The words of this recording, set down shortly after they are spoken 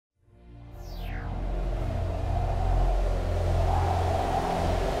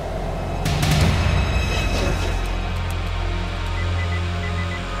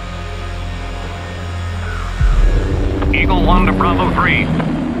BlueDome to Bravo 3.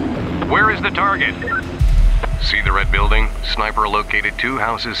 Where is the target? See the red building? Sniper located 2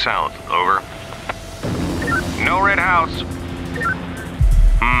 houses south. Over. No red house.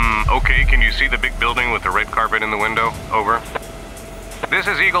 Okay, can you see the big building with the red carpet in the window? Over. This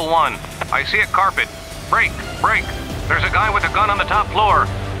is Eagle 1. I see a carpet. Break, break. There's a guy with a gun on the top floor.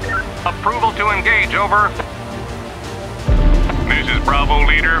 Approval to engage, over. This is Bravo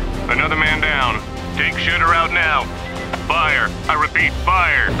leader. Another man down. Take shooter out now. Fire. I repeat,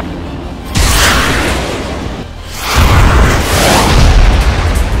 fire.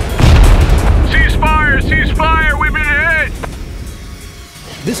 Cease fire! Cease fire! We've been hit!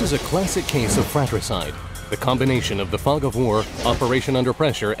 This is a classic case of fratricide, the combination of the fog of war, operation under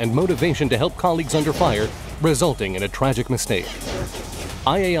pressure, and motivation to help colleagues under fire, resulting in a tragic mistake.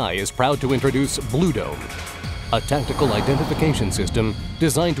 IAI is proud to introduce BlueDome, a tactical identification system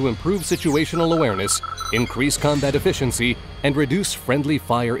designed to improve situational awareness, increase combat efficiency, and reduce friendly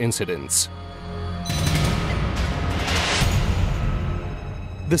fire incidents.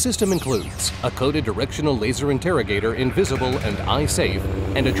 The system includes a coded directional laser interrogator, invisible and eye-safe,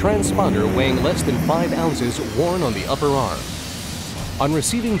 and a transponder weighing less than 5 ounces worn on the upper arm. On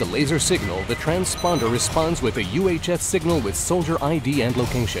receiving the laser signal, the transponder responds with a UHF signal with soldier ID and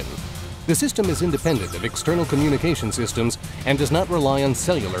location. The system is independent of external communication systems and does not rely on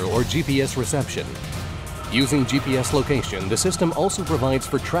cellular or GPS reception. Using GPS location, the system also provides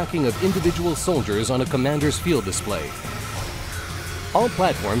for tracking of individual soldiers on a commander's field display. All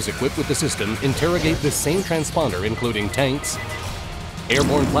platforms equipped with the system interrogate the same transponder, including tanks,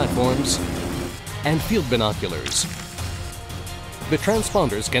 airborne platforms, and field binoculars. The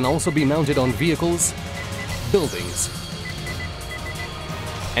transponders can also be mounted on vehicles, buildings,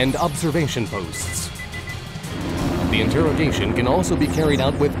 and observation posts. The interrogation can also be carried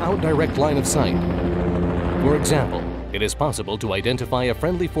out without direct line of sight. For example, it is possible to identify a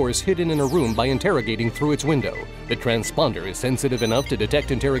friendly force hidden in a room by interrogating through its window. The transponder is sensitive enough to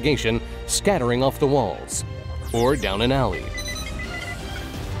detect interrogation scattering off the walls or down an alley.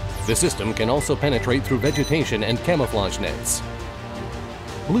 The system can also penetrate through vegetation and camouflage nets.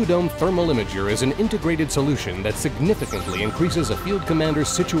 BlueDome Thermal Imager is an integrated solution that significantly increases a field commander's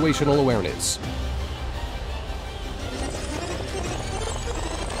situational awareness.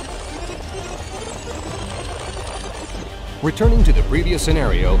 Returning to the previous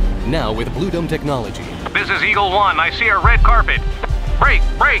scenario, now with BlueDome technology. This is Eagle 1. I see a red carpet. Break,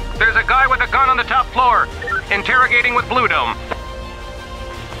 break. There's a guy with a gun on the top floor. Interrogating with BlueDome.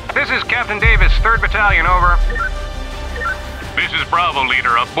 This is Captain Davis, 3rd Battalion, over. This is Bravo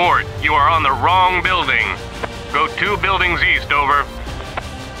leader, aboard. You are on the wrong building. Go 2 buildings east, over.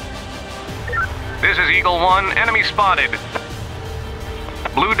 This is Eagle 1. Enemy spotted.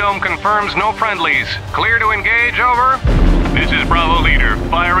 BlueDome confirms no friendlies. Clear to engage, over. This is Bravo leader.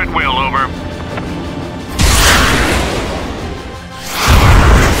 Fire at will, over.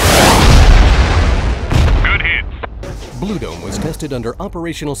 Good hit. BlueDome was tested under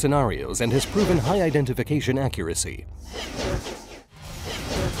operational scenarios and has proven high identification accuracy.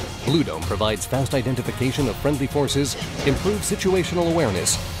 BlueDome provides fast identification of friendly forces, improves situational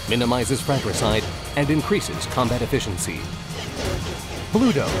awareness, minimizes fratricide, and increases combat efficiency.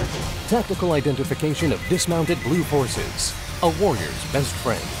 BlueDome, tactical identification of dismounted blue forces, a warrior's best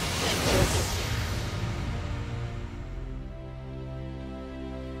friend.